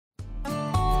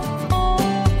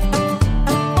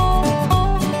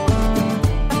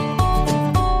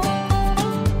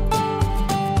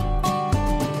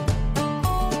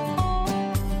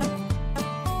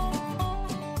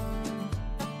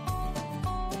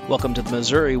Welcome to the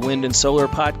Missouri Wind and Solar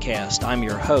Podcast. I'm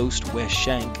your host, Wes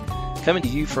Shank, coming to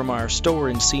you from our store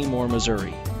in Seymour,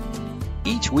 Missouri.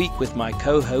 Each week with my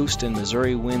co-host and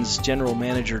Missouri Wind's General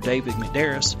Manager, David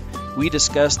McDarris, we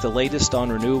discuss the latest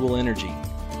on renewable energy.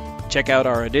 Check out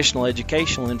our additional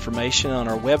educational information on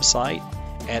our website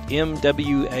at mwands.com.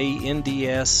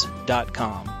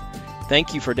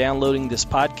 Thank you for downloading this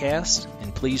podcast,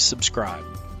 and please subscribe.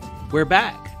 We're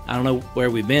back. I don't know where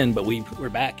we've been, but we're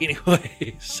back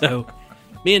anyway. So,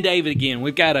 me and David again,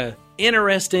 we've got an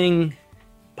interesting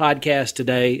podcast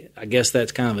today. I guess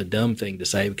that's kind of a dumb thing to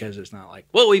say because it's not like,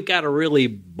 well, we've got a really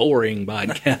boring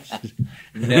podcast.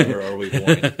 Never are we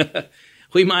boring.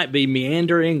 We might be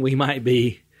meandering, we might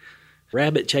be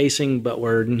rabbit chasing, but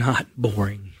we're not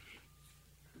boring.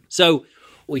 So,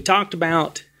 we talked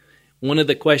about one of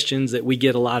the questions that we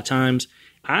get a lot of times.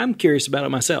 I'm curious about it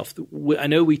myself. I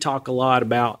know we talk a lot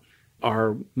about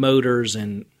our motors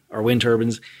and our wind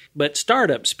turbines, but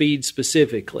startup speed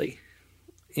specifically.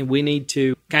 And we need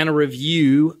to kind of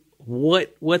review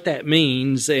what that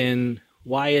means and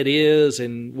why it is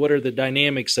and what are the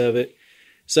dynamics of it.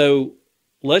 So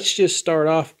let's just start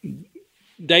off.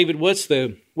 David, what's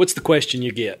the question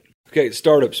you get? Okay,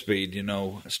 startup speed,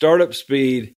 Startup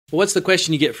speed. What's the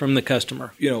question you get from the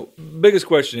customer? Biggest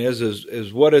question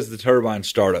is what is the turbine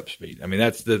startup speed? I mean,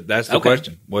 that's the Okay.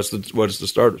 question. What is the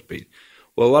startup speed?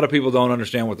 Well, a lot of people don't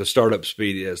understand what the startup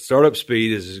speed is. Startup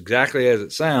speed is exactly as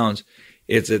it sounds.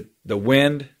 It's the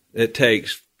wind it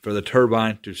takes for the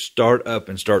turbine to start up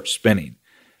and start spinning.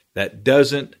 That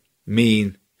doesn't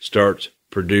mean starts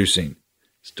producing.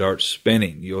 Starts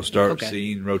spinning. You'll start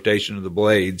seeing rotation of the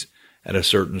blades at a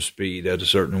certain speed, at a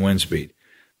certain wind speed.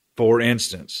 For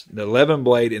instance, the 11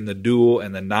 blade in the dual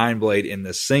and the 9 blade in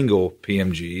the single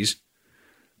PMGs,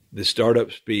 the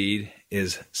startup speed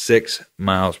is 6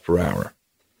 miles per hour.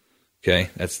 Okay,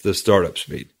 that's the startup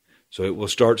speed. So it will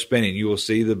start spinning. You will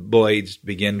see the blades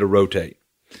begin to rotate.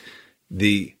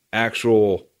 The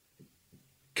actual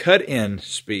cut-in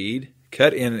speed,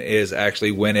 cut-in is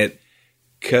actually when it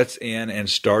cuts in and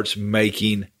starts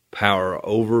making power,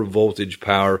 over voltage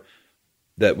power,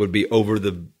 that would be over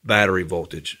the battery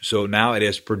voltage. So now it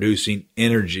is producing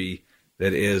energy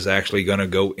that is actually going to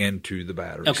go into the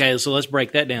batteries. Okay, so let's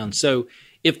break that down. So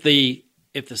if the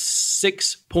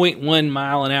 6.1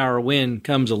 mile an hour wind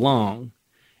comes along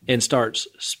and starts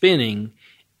spinning,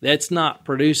 that's not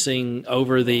producing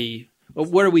over the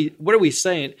what are we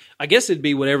saying? I guess it'd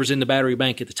be whatever's in the battery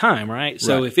bank at the time, right?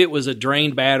 So if it was a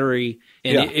drained battery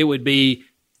and it would be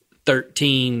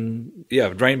 13. Yeah,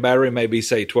 drained battery may be,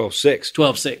 say, 12.6.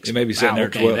 12.6. It may be sitting there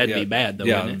 12. That'd be bad, though,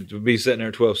 wouldn't it? It would be sitting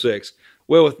there 12.6.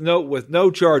 Well, with no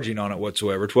charging on it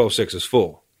whatsoever, 12.6 is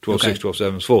full. 12.6,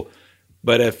 12.7 is full.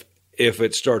 But if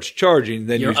it starts charging,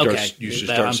 then you should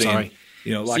start seeing. Sorry.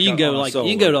 Like so you can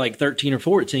go to like 13 or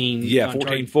 14. Yeah,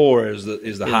 14.4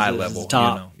 is the high level. The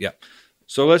top. Yeah.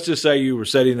 So let's just say you were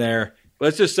sitting there.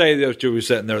 Let's just say that you were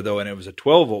sitting there, though, and it was a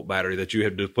 12-volt battery that you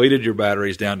have depleted your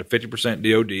batteries down to 50%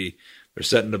 DOD. They're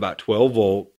setting about 12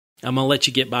 volt. I'm going to let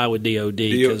you get by with DOD.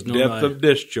 Depth of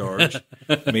discharge,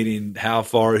 meaning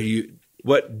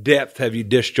what depth have you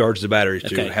discharged the batteries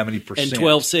to? How many percent? And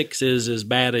 12.6 is as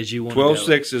bad as you want to go.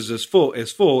 12.6 is full.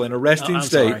 It's full in a resting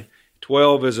state. Sorry.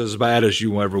 12 is as bad as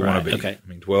you ever want to be. Okay. I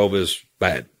mean, 12 is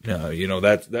bad.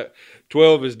 That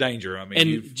 12 is danger. I mean,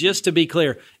 and just to be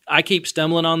clear, I keep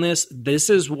stumbling on this. This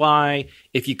is why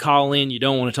if you call in, you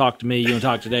don't want to talk to me, you want to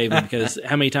talk to David, because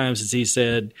how many times has he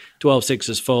said 12.6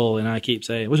 is full, and I keep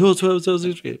saying, well,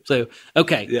 12.6. So,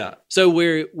 okay. Yeah. So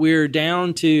we're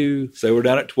down to... So we're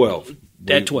down at 12.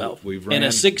 At 12. And a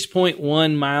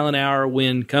 6.1 mile an hour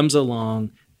wind comes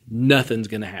along, nothing's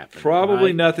going to happen.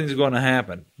 Probably nothing's going to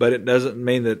happen, but it doesn't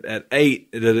mean that at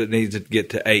 8 that it needs to get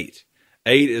to 8.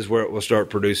 8 is where it will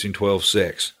start producing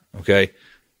 12.6, okay?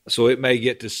 So it may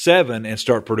get to 7 and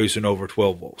start producing over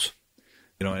 12 volts.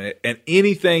 And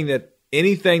anything that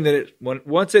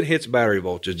once it hits battery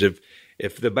voltage, if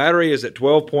the battery is at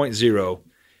 12.0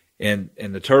 and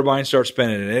the turbine starts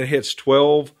spinning and it hits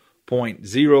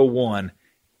 12.01,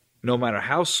 no matter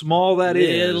how small that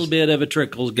is, a little bit of a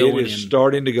trickle's going in. It is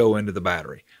starting to go into the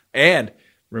battery. And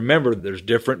remember, there's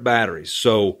different batteries.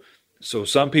 So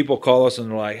some people call us and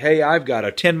they're like, hey, I've got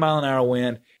a 10 mile an hour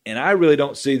wind, and I really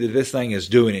don't see that this thing is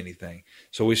doing anything.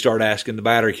 So we start asking the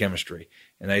battery chemistry,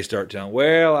 and they start telling,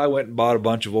 well, I went and bought a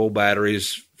bunch of old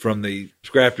batteries from the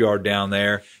scrapyard down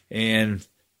there, and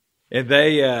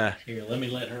they... Here, let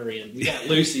me let her in. We got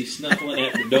Lucy snuffling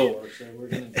at the door, so we're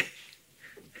going to...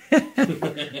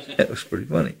 That was pretty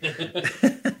funny.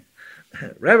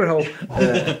 Rabbit hole.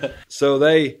 So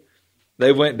they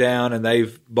went down and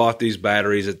they've bought these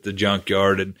batteries at the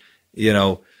junkyard, and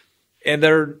And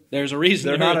there's a reason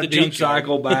they're not a deep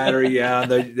cycle battery. Yeah,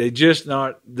 they're just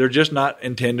not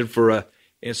intended for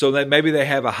and so that maybe they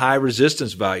have a high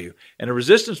resistance value. And a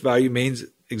resistance value means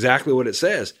exactly what it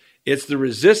says. It's the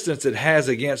resistance it has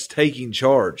against taking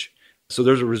charge. So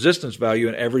there's a resistance value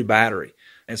in every battery.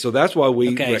 And so that's why we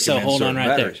recommend so hold on right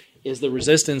batteries. there. Is the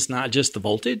resistance not just the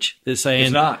voltage? It's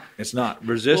saying It's not.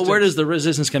 Resistance. Well, where does the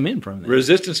resistance come in from then?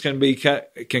 Resistance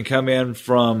can come in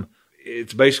from,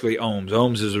 it's basically ohms.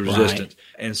 Ohms is a resistance.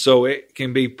 Right. And so it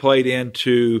can be played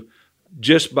into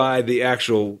just by the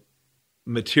actual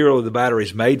material the battery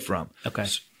is made from. Okay.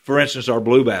 For instance, our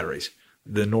blue batteries,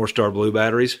 the NorthStar blue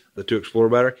batteries, the 2 Explorer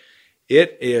battery,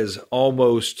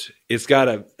 it's got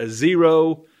a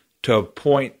 0 to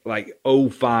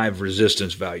 0.05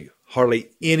 resistance value. Hardly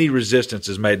any resistance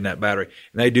is made in that battery.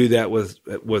 And they do that with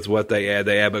what they add.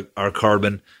 They add our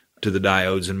carbon to the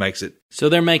diodes and makes it. So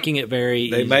they're making it very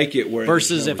easy. They make it where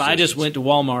versus if I just went to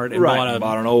Walmart and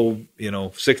bought an old,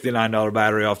 $69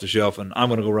 battery off the shelf and I'm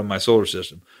going to go run my solar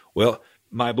system. Well,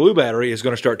 my blue battery is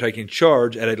going to start taking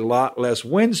charge at a lot less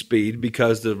wind speed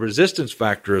because the resistance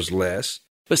factor is less.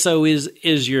 But so is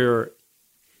the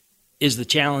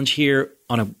challenge here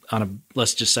on a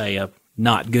let's just say a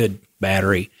not good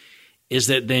battery, is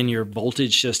that then your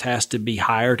voltage just has to be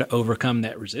higher to overcome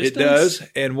that resistance? It does.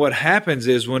 And what happens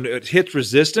is when it hits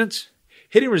resistance,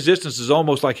 hitting resistance is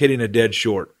almost like hitting a dead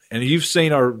short. And you've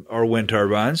seen our wind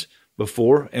turbines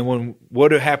before. And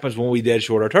what happens when we dead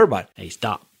short our turbine? They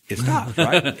stop. It stops,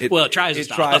 right? It tries to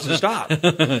stop. It tries to stop.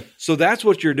 So that's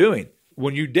what you're doing.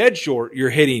 When you dead short, you're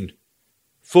hitting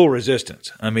full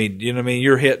resistance. I mean,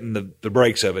 you're hitting the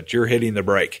brakes of it. You're hitting the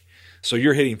brake. So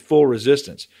you're hitting full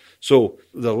resistance. So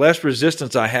the less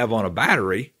resistance I have on a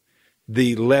battery,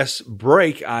 the less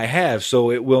brake I have,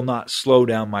 so it will not slow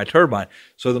down my turbine.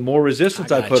 So the more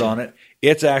resistance I put on it,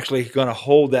 it's actually going to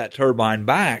hold that turbine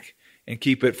back and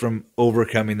keep it from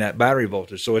overcoming that battery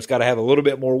voltage. So it's got to have a little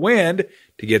bit more wind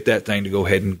to get that thing to go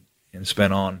ahead and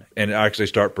spin on and actually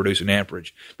start producing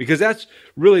amperage. Because that's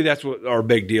what our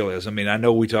big deal is. I mean, I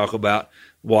know we talk about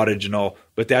wattage and all,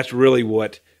 but that's really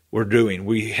what we're doing.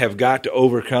 We have got to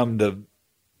overcome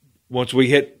once we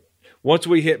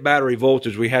hit battery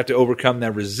voltage, we have to overcome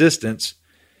that resistance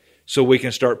so we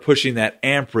can start pushing that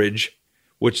amperage,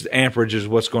 which the amperage is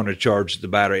what's going to charge the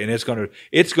battery. And it's going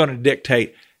to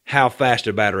dictate how fast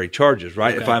a battery charges,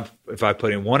 right? Okay. If I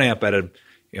put in 1 amp at a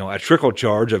trickle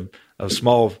charge of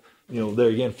small, there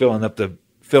again filling up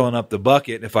the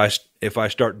bucket. If I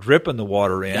start dripping the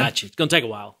water in, gotcha. It's going to take a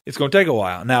while. It's going to take a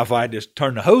while. Now, if I just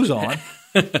turn the hose on,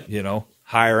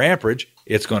 higher amperage,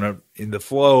 the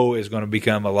flow is going to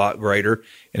become a lot greater,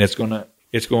 and it's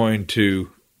going to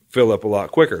fill up a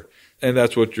lot quicker. And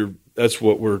that's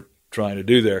what we're trying to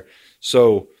do there.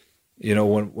 So,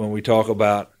 when we talk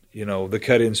about the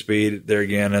cut-in speed there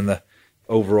again and the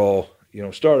overall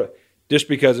startup, just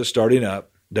because it's starting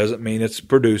up doesn't mean it's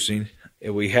producing.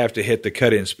 We have to hit the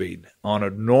cut-in speed on a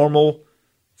normal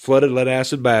flooded lead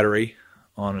acid battery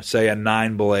on say a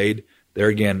 9-blade. There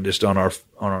again, just on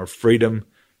our Freedom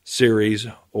series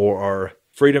or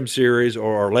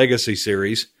our Legacy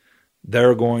series,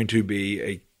 they're going to be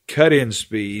a cut-in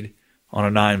speed on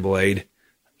a 9-blade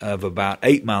of about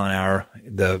 8 mile an hour.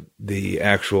 The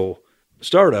actual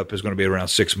startup is going to be around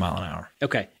 6 mile an hour.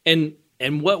 Okay,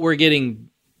 and what we're getting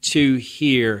to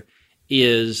here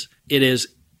is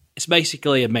it's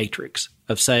basically a matrix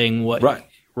of saying what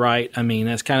right. I mean,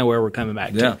 that's kind of where we're coming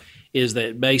back to. Is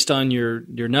that based on your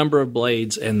number of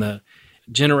blades and the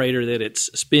generator that it's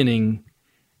spinning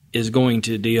is going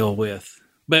to deal with.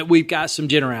 But we've got some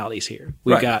generalities here.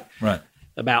 We've got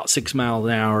about 6 miles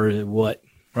an hour, what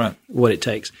it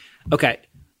takes. Okay,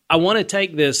 I want to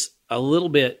take this a little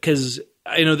bit because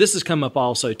this has come up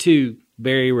also too,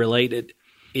 very related,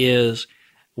 is,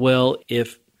 well,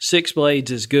 if 6 blades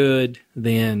is good,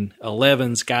 then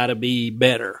 11's got to be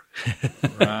better.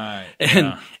 Right.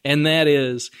 And that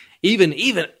is... Even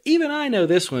I know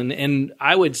this one, and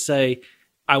I would say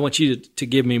I want you to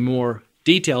give me more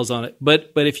details on it. But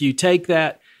if you take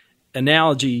that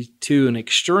analogy to an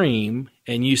extreme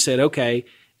and you said, okay,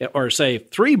 or say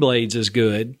 3 blades is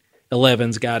good,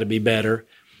 11's got to be better,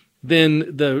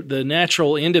 then the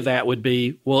natural end of that would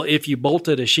be, well, if you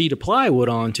bolted a sheet of plywood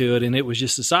onto it and it was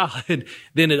just a solid,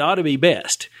 then it ought to be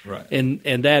best. Right. And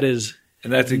that is...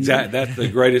 And that's the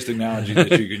greatest analogy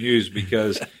that you can use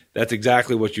because that's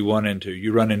exactly what you run into.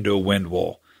 You run into a wind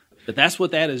wall. But that's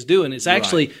what that is doing. It's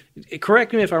actually,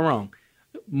 correct me if I'm wrong,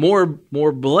 more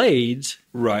blades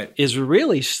is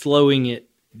really slowing it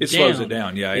down. It slows it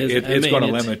down, yeah. It's going to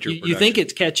limit your production. You think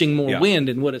it's catching more wind,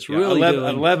 and what it's really doing.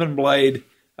 An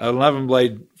 11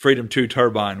 blade Freedom 2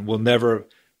 turbine will never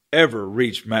ever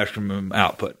reach maximum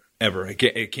output. Ever.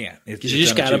 It can't. It's you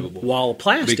just got a wall of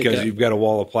plastic. Because you've got a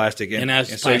wall of plastic. And that's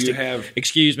plastic. So you have,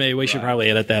 excuse me, we should probably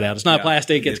edit that out. It's not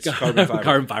plastic, it's carbon fiber.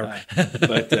 Carbon fiber.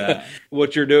 But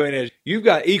what you're doing is you've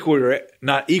got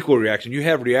not equal reaction. You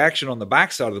have reaction on the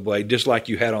back side of the blade just like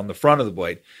you had on the front of the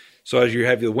blade. So as you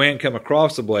have the wind come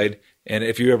across the blade, and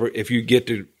if you get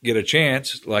a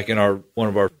chance, like in one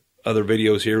of our other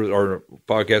videos here or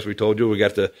podcast we told you, we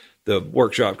got the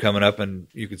workshop coming up and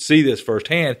you could see this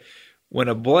firsthand. When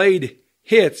a blade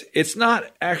hits, it's not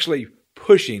actually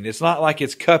pushing. It's not like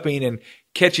it's cupping and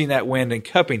catching that wind and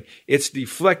cupping. It's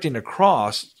deflecting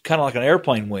across, kind of like an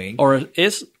airplane wing. Or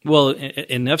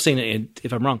and I've seen it,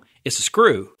 if I'm wrong, it's a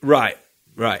screw. Right.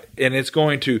 And it's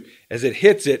going to, as it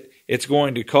hits it, it's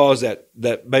going to cause that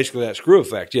basically that screw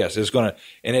effect. Yes, it's going to,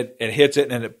 and it hits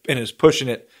it and it's pushing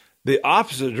it the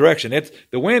opposite direction.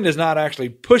 The wind is not actually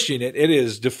pushing it; it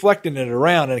is deflecting it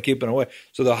around and keeping it away.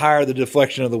 So the higher the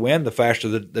deflection of the wind, the faster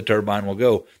the turbine will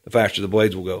go, the faster the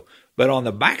blades will go. But on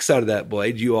the backside of that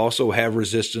blade, you also have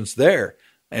resistance there,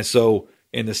 and so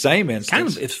in the same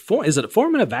instance, is it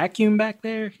forming a vacuum back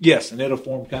there? Yes, and it'll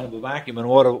form kind of a vacuum. And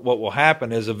what will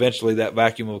happen is eventually that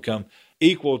vacuum will become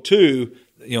equal to,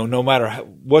 no matter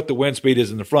what the wind speed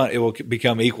is in the front, it will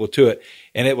become equal to it,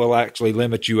 and it will actually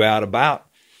limit you out about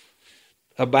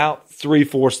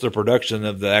 3/4 the production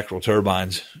of the actual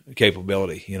turbine's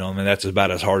capability. That's about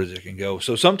as hard as it can go.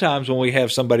 So sometimes when we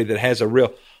have somebody that has a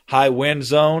real high wind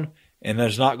zone and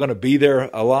there's not going to be there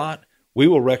a lot, we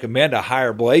will recommend a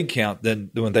higher blade count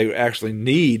than what they actually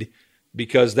need,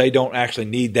 because they don't actually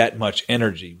need that much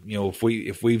energy.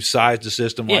 If we've sized the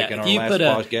system like in our last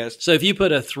podcast. So if you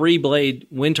put a 3-blade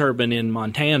wind turbine in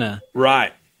Montana,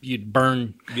 right, you'd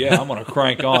burn. Yeah, I'm going to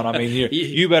crank on. I mean,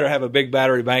 you better have a big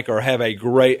battery bank or have a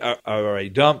great or a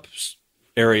dump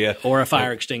area or a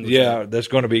fire extinguisher. Yeah, that's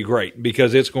going to be great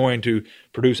because it's going to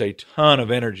produce a ton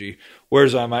of energy.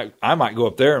 Whereas I might go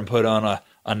up there and put on a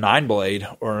 9-blade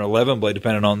or an 11-blade,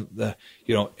 depending on the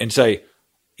and say,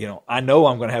 I know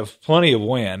I'm going to have plenty of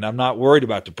wind. I'm not worried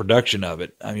about the production of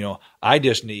it. I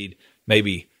just need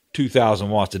maybe 2,000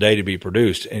 watts a day to be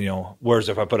produced. And, whereas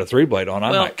if I put a 3-blade on,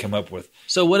 I might come up with.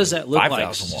 So what does that look like?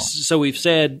 Watts. So we've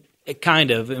said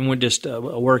kind of, and we're just a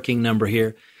working number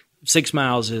here. 6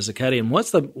 miles is a cut in.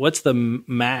 What's the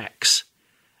max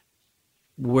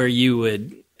where you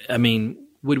would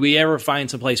we ever find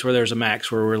some place where there's a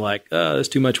max where we're like, oh, there's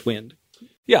too much wind?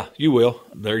 Yeah, you will.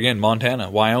 There again,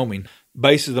 Montana, Wyoming.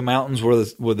 Base of the mountains where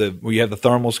you have the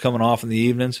thermals coming off in the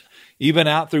evenings, even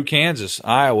out through Kansas,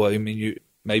 Iowa. You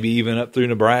maybe even up through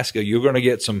Nebraska, you're going to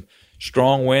get some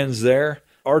strong winds there.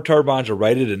 Our turbines are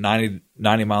rated at 90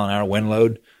 mile an hour wind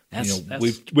load.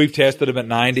 We've tested them at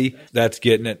 90. That's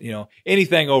getting it.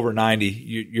 Anything over 90,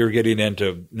 you're getting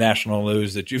into national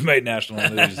news that you've made national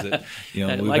news that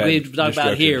like we've talked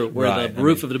about here, where the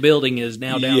roof of the building is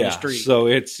now down the street. So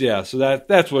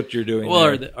that's what you're doing.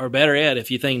 Well, or better yet,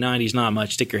 if you think 90 is not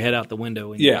much, stick your head out the window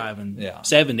when you're driving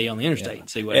 70 on the interstate and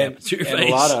see what happens to your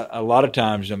face. A lot of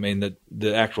times,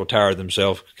 the actual tower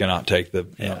themselves cannot take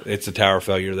it's the tower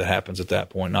failure that happens at that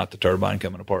point, not the turbine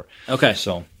coming apart. Okay,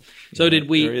 So do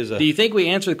you think we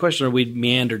answered the question, or we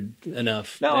meandered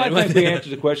enough? No, I think we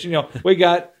answered the question. We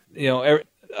got,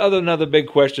 another big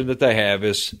question that they have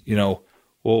is,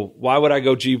 why would I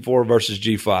go G4 versus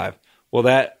G5? Well,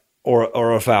 that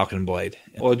or a Falcon blade.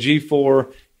 Well,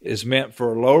 G4 is meant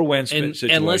for lower wind situations.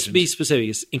 And let's be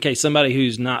specific in case somebody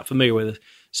who's not familiar with it.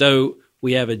 So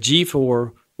we have a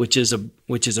G4, which is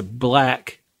a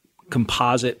black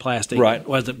composite plastic. Right.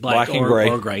 Was it black and gray?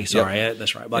 Or gray? Sorry,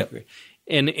 that's right, black and gray.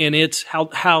 And it's how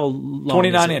long?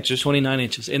 29 inches. 29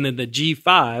 inches. And then the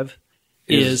G5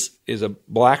 is a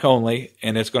black only,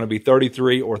 and it's going to be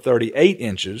 33 or 38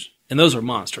 inches. And those are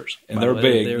monsters. And they're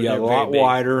big. They're a lot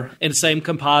wider. And same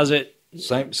composite.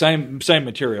 Same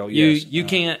material. Yes. You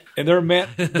can't. And they're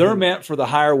meant for the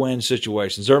higher wind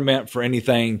situations. They're meant for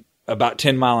anything about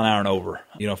 10 mile an hour and over.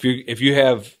 If you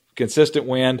have consistent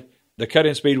wind, the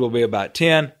cut-in speed will be about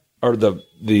 10, or the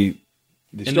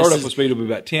startup speed will be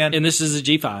about 10. And this is a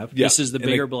G5. Yeah. This is the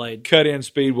bigger blade. Cut-in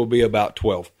speed will be about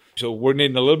 12. So we're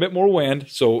needing a little bit more wind.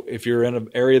 So if you're in an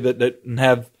area that doesn't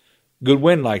have good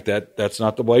wind like that, that's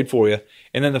not the blade for you.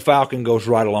 And then the Falcon goes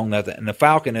right along that. And the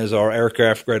Falcon is our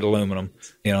aircraft-grade aluminum.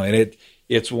 And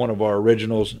it's one of our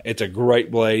originals. It's a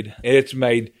great blade.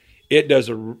 It does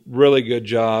a really good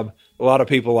job. A lot of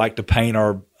people like to paint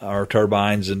our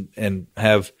turbines and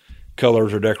have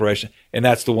colors or decoration, and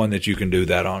that's the one that you can do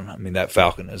that on. That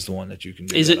Falcon is the one that you can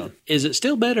do that on. Is it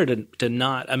still better to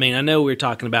not? I know we're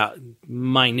talking about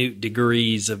minute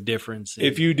degrees of difference.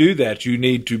 If you do that, you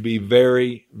need to be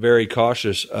very, very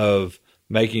cautious of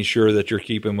making sure that you're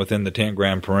keeping within the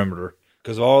 10-gram perimeter.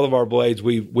 Because all of our blades,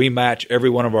 we match every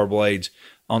one of our blades.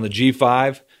 On the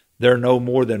G5, they're no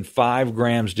more than 5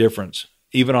 grams difference.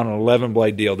 Even on an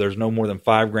 11-blade deal, there's no more than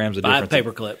 5 grams of difference. 5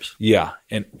 paper clips. Yeah,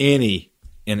 in any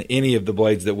of the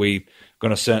blades that we're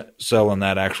going to sell in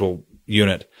that actual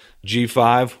unit.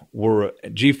 G5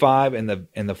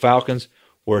 and the Falcons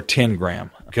were a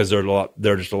 10-gram because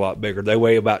they're just a lot bigger. They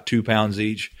weigh about 2 pounds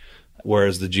each,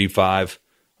 whereas the G5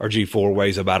 or G4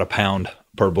 weighs about a pound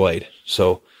per blade.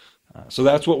 So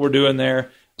that's what we're doing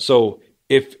there. So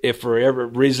if for every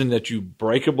reason that you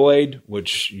break a blade,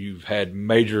 which you've had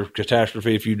major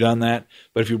catastrophe if you've done that,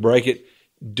 but if you break it,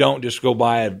 don't just go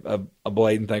buy a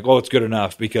blade and think, oh, it's good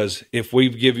enough. Because if we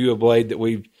give you a blade that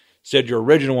we've said your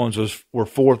original ones were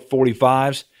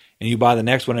 445s, and you buy the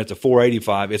next one, it's a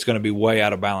 485, it's going to be way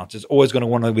out of balance. It's always going to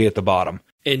want to be at the bottom.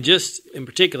 And just in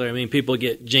particular, I mean, people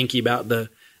get jinky about the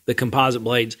composite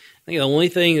blades. I think the only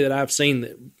thing that I've seen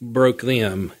that broke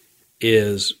them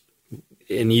is,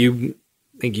 and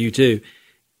I think you too,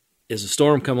 is a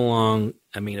storm come along.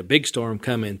 I mean, a big storm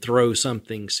come and throw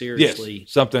something seriously.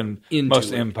 Yes, something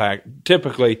must impact.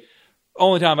 Typically,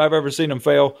 only time I've ever seen them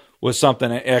fail was something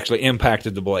that actually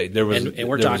impacted the blade. There was, and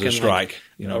we're there talking was a strike,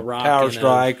 like a rock tower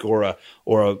strike or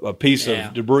a piece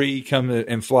of debris come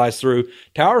and flies through.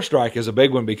 Tower strike is a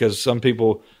big one because some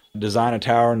people design a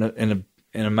tower in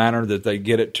a manner that they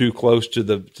get it too close to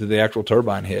the actual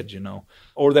turbine head,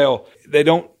 or they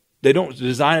don't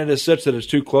design it as such that it's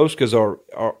too close because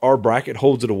our bracket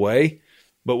holds it away.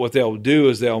 But what they'll do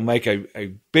is they'll make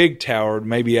a big tower,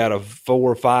 maybe out of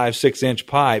 4, 5, 6 inch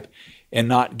pipe, and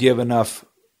not give enough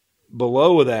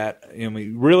below that. I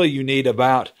mean, really, you need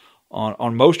about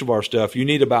on most of our stuff, you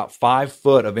need about 5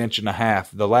 foot of 1.5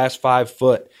 inches. The last 5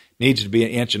 foot needs to be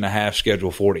 1.5 inches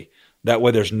Schedule 40. That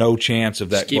way, there's no chance of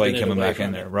that blade coming back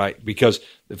in there, right? Because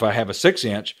if I have a 6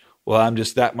 inch, well, I'm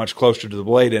just that much closer to the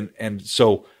blade, and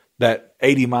so that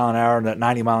 80 mile an hour and that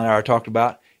 90 mile an hour I talked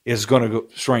about is going to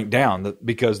shrink down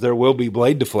because there will be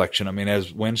blade deflection. I mean,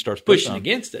 as wind starts pushing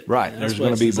against it. Right. There's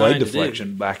going to be blade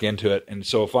deflection back into it. And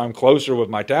so if I'm closer with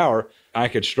my tower, I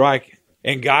could strike.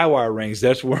 And guy wire rings,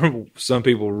 that's where some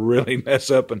people really mess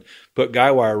up and put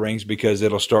guy wire rings because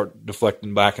it'll start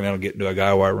deflecting back and it'll get into a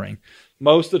guy wire ring.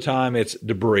 Most of the time it's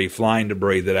debris, flying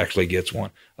debris that actually gets one.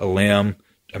 A limb,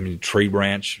 tree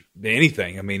branch,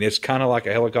 anything. I mean, it's kind of like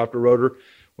a helicopter rotor.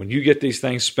 When you get these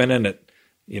things spinning at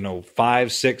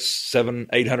 5, 6, 7,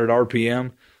 800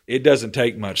 RPM, it doesn't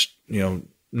take much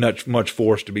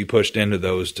force to be pushed into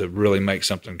those to really make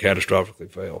something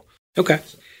catastrophically fail. Okay.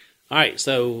 All right.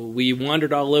 So we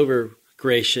wandered all over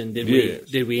creation.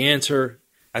 Did we answer?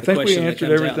 I think we answered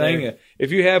everything.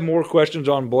 If you have more questions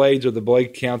on blades or the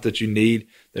blade count that you need,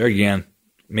 there again,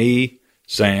 me,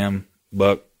 Sam,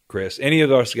 Buck, Chris, any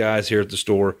of us guys here at the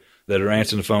store that are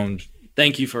answering the phones.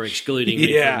 Thank you for excluding me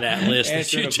from that list.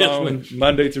 Answering the phone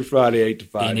Monday through Friday, 8 to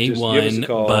 5. Anyone just give us a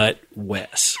call. But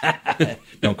Wes.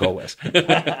 Don't call Wes.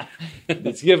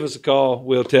 Just give us a call.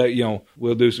 We'll tell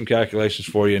we'll do some calculations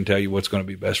for you and tell you what's going to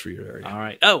be best for your area. All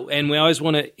right. Oh, and we always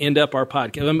want to end up our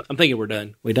podcast. I'm thinking we're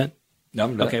done. We done? No,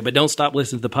 I'm done. Okay, but don't stop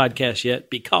listening to the podcast yet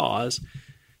because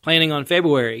planning on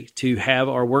February to have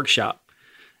our workshop.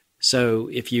 So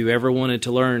if you ever wanted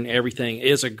to learn everything,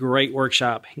 it's a great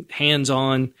workshop,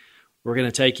 hands-on. We're going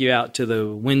to take you out to the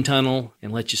wind tunnel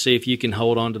and let you see if you can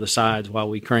hold on to the sides while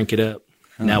we crank it up.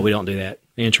 No, we don't do that.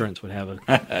 The insurance would have a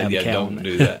cow on don't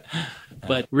do that.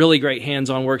 But really great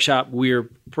hands-on workshop. We're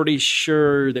pretty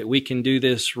sure that we can do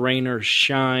this rain or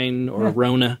shine or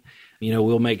Rona.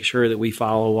 We'll make sure that we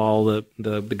follow all the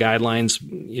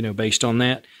guidelines, based on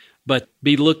that. But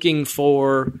be looking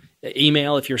for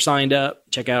email if you're signed up.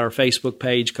 Check out our Facebook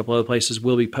page. A couple other places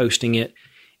we'll be posting it.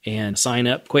 And sign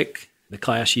up quick. The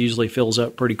class usually fills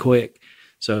up pretty quick.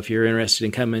 So if you're interested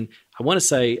in coming, I want to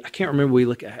say, I can't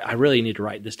remember. I really need to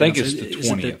write this down. I think it's the 20th.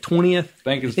 Is it the 20th?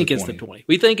 I think it's the 20th.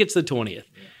 We think it's the 20th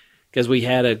because we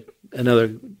had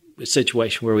another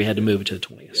situation where we had to move it to the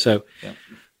 20th. So,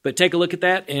 but take a look at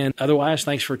that. And otherwise,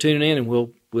 thanks for tuning in,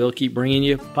 and we'll keep bringing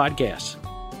you podcasts.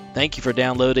 Thank you for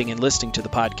downloading and listening to the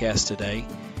podcast today.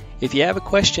 If you have a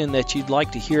question that you'd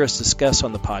like to hear us discuss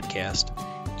on the podcast,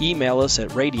 email us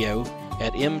at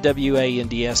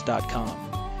radio@mwands.com.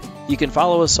 You can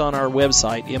follow us on our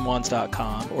website,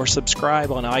 mwands.com, or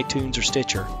subscribe on iTunes or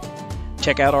Stitcher.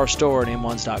 Check out our store at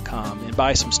mwands.com and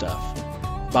buy some stuff.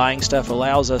 Buying stuff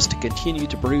allows us to continue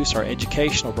to produce our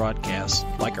educational broadcasts,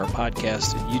 like our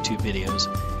podcasts and YouTube videos.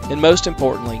 And most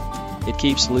importantly, it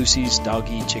keeps Lucy's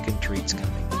doggy chicken treats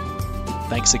coming.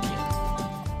 Thanks again.